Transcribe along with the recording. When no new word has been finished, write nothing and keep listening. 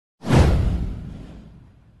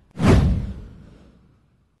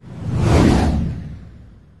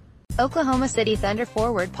Oklahoma City Thunder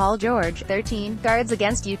forward Paul George, 13, guards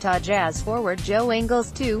against Utah Jazz forward Joe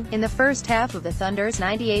Ingles, 2, in the first half of the Thunder's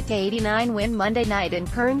 98-89 win Monday night in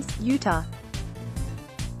Kearns, Utah.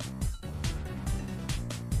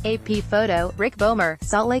 AP photo, Rick Bowmer,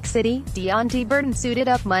 Salt Lake City. Deonte Burton suited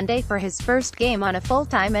up Monday for his first game on a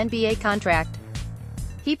full-time NBA contract.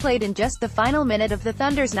 He played in just the final minute of the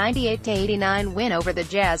Thunder's 98-89 win over the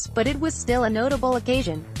Jazz, but it was still a notable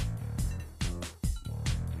occasion.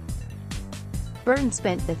 Burton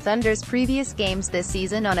spent the Thunder's previous games this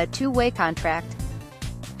season on a two-way contract.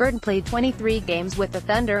 Burton played 23 games with the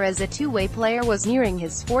Thunder as a two-way player was nearing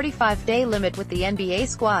his 45-day limit with the NBA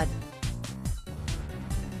squad.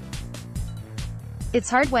 It's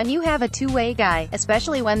hard when you have a two-way guy,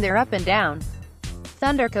 especially when they're up and down.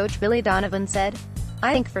 Thunder coach Billy Donovan said,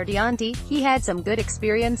 "I think for Deonte, he had some good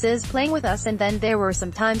experiences playing with us and then there were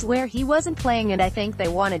some times where he wasn't playing and I think they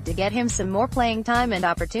wanted to get him some more playing time and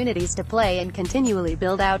opportunities to play and continually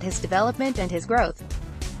build out his development and his growth.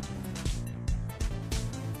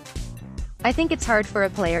 I think it's hard for a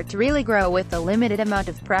player to really grow with the limited amount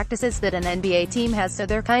of practices that an NBA team has, so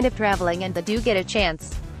they're kind of traveling and they do get a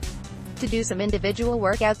chance to do some individual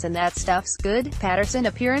workouts and that stuff's good." Patterson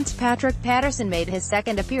appearance. Patrick Patterson made his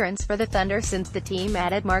second appearance for the Thunder since the team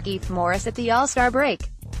added Markieff Morris at the All-Star break.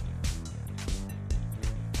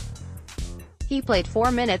 He played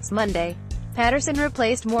 4 minutes Monday. Patterson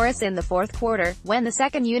replaced Morris in the fourth quarter, when the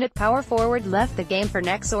second-unit power forward left the game for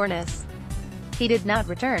neck soreness. He did not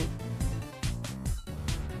return.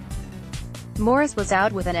 Morris was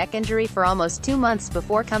out with a neck injury for almost 2 months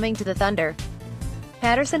before coming to the Thunder.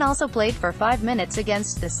 Patterson also played for 5 minutes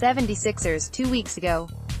against the 76ers 2 weeks ago.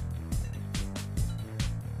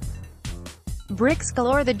 Bricks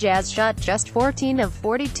galore. The Jazz shot just 14 of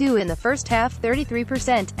 42 in the first half,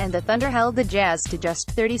 33%, and the Thunder held the Jazz to just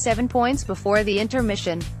 37 points before the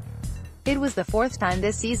intermission. It was the fourth time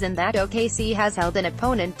this season that OKC has held an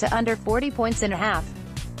opponent to under 40 points in a half.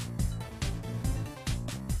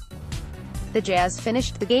 The Jazz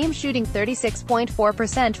finished the game shooting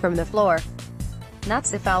 36.4% from the floor. Not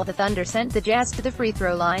to foul, the Thunder sent the Jazz to the free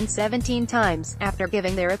throw line 17 times, after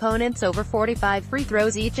giving their opponents over 45 free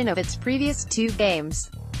throws each in of its previous 2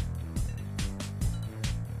 games.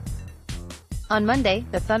 On Monday,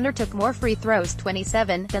 the Thunder took more free throws,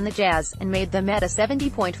 27, than the Jazz, and made them at a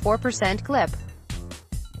 70.4% clip.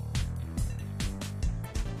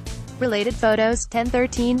 Related photos.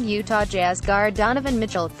 10:13 Utah Jazz guard Donovan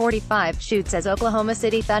Mitchell, 45, shoots as Oklahoma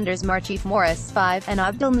City Thunder's Markieff Morris, 5, and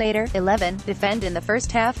Abdel Nader, 11, defend in the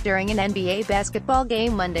first half during an NBA basketball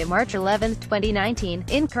game Monday, March 11, 2019,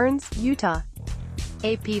 in Kearns, Utah.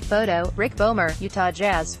 AP photo, Rick Bowmer, Utah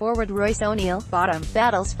Jazz forward Royce O'Neal, bottom,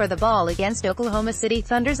 battles for the ball against Oklahoma City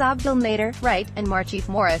Thunder's Abdel Nader, right, and Markieff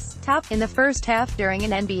Morris, top, in the first half during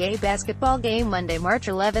an NBA basketball game Monday, March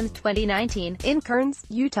 11, 2019, in Kearns,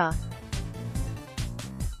 Utah.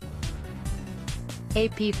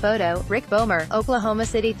 AP photo, Rick Bowmer, Oklahoma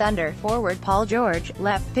City Thunder forward Paul George,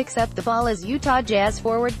 left, picks up the ball as Utah Jazz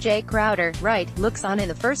forward Jay Crowder, right, looks on in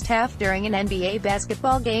the first half during an NBA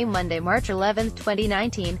basketball game Monday, March 11,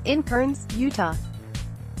 2019, in Kearns, Utah.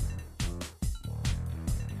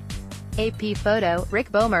 AP photo,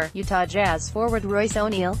 Rick Bowmer, Utah Jazz forward Royce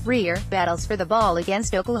O'Neal, rear, battles for the ball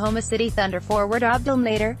against Oklahoma City Thunder forward Abdel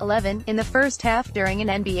Nader, 11, in the first half during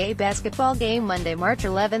an NBA basketball game Monday, March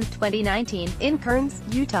 11, 2019, in Kearns,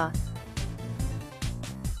 Utah.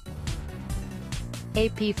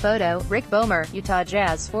 AP photo, Rick Bowmer, Utah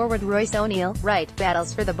Jazz forward Royce O'Neal, right,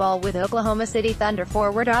 battles for the ball with Oklahoma City Thunder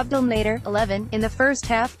forward Abdel Nader, 11, in the first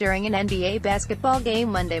half during an NBA basketball game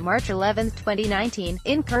Monday, March 11, 2019,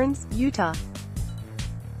 in Kearns, Utah.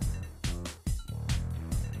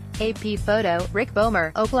 AP photo, Rick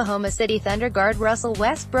Bowmer, Oklahoma City Thunder guard Russell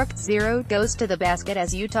Westbrook, 0, goes to the basket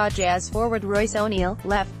as Utah Jazz forward Royce O'Neal,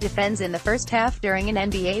 left, defends in the first half during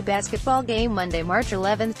an NBA basketball game Monday, March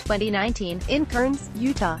 11, 2019, in Kearns,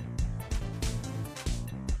 Utah.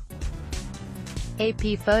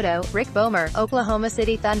 AP photo, Rick Bowmer, Oklahoma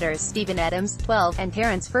City Thunder's Steven Adams, 12, and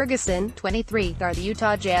Terrence Ferguson, 23, guard the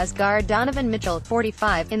Utah Jazz guard Donovan Mitchell,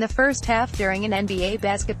 45, in the first half during an NBA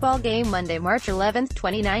basketball game Monday, March 11,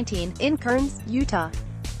 2019, in Kearns, Utah.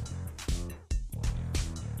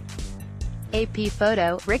 AP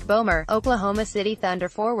photo, Rick Bowmer, Oklahoma City Thunder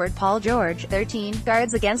forward Paul George, 13,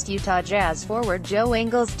 guards against Utah Jazz forward Joe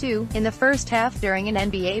Ingles, 2, in the first half during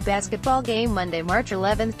an NBA basketball game Monday, March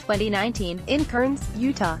 11, 2019, in Kearns,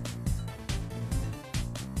 Utah.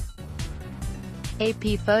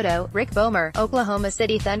 AP photo, Rick Bowmer, Oklahoma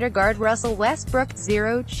City Thunder guard Russell Westbrook,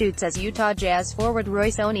 0, shoots as Utah Jazz forward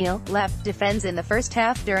Royce O'Neal, left, defends in the first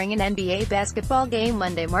half during an NBA basketball game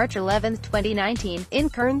Monday, March 11, 2019,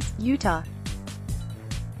 in Kearns, Utah.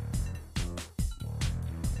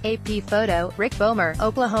 AP photo, Rick Bowmer,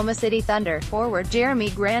 Oklahoma City Thunder forward Jeremy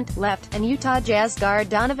Grant, left, and Utah Jazz guard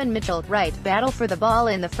Donovan Mitchell, right, battle for the ball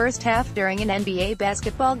in the first half during an NBA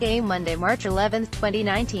basketball game Monday, March 11,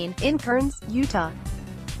 2019, in Kearns, Utah.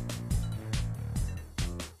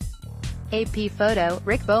 AP photo,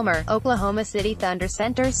 Rick Bowmer, Oklahoma City Thunder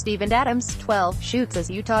center Steven Adams, 12, shoots as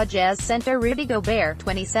Utah Jazz center Rudy Gobert,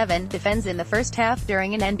 27, defends in the first half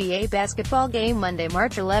during an NBA basketball game Monday,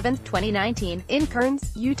 March 11, 2019, in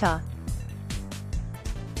Kearns, Utah.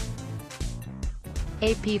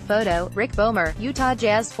 AP photo, Rick Bowmer, Utah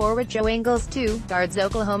Jazz forward Joe Ingles, 2, guards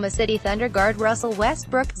Oklahoma City Thunder guard Russell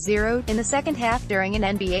Westbrook, 0, in the second half during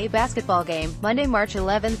an NBA basketball game, Monday, March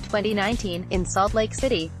 11, 2019, in Salt Lake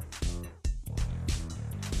City.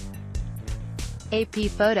 AP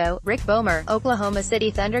photo, Rick Bowmer, Oklahoma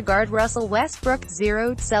City Thunder guard Russell Westbrook,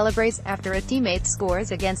 0, celebrates after a teammate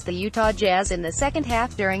scores against the Utah Jazz in the second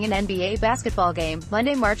half during an NBA basketball game,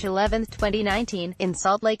 Monday, March 11, 2019, in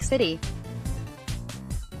Salt Lake City.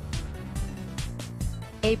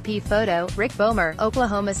 AP photo, Rick Bowmer,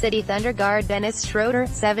 Oklahoma City Thunder guard Dennis Schroeder,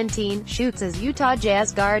 17, shoots as Utah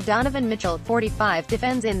Jazz guard Donovan Mitchell, 45,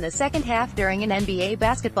 defends in the second half during an NBA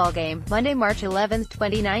basketball game, Monday, March 11,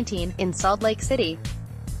 2019, in Salt Lake City.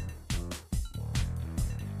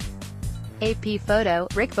 AP photo,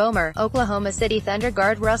 Rick Bowmer, Oklahoma City Thunder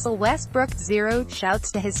guard Russell Westbrook, 0,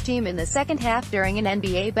 shouts to his team in the second half during an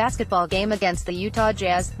NBA basketball game against the Utah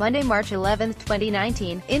Jazz, Monday, March 11,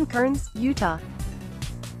 2019, in Kearns, Utah.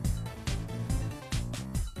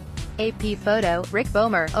 AP photo, Rick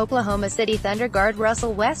Bowmer, Oklahoma City Thunder guard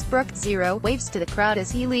Russell Westbrook, 0, waves to the crowd as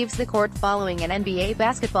he leaves the court following an NBA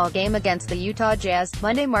basketball game against the Utah Jazz,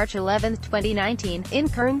 Monday, March 11, 2019, in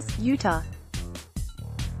Kearns, Utah.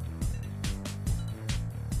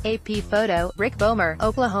 AP photo, Rick Bowmer,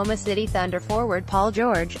 Oklahoma City Thunder forward Paul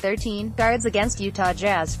George, 13, guards against Utah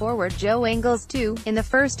Jazz forward Joe Ingles, 2, in the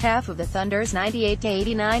first half of the Thunder's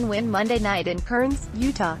 98-89 win Monday night in Kearns,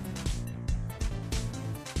 Utah.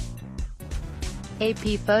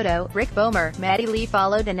 AP photo, Rick Bowmer, Maddie Lee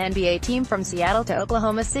followed an NBA team from Seattle to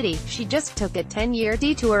Oklahoma City. She just took a 10-year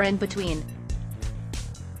detour in between.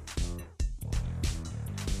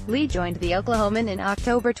 Lee joined the Oklahoman in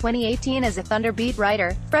October 2018 as a Thunder beat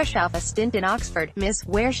writer, fresh off a stint in Oxford, Miss,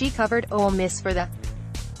 where she covered Ole Miss for the.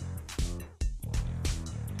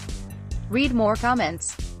 Read more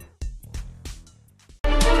comments.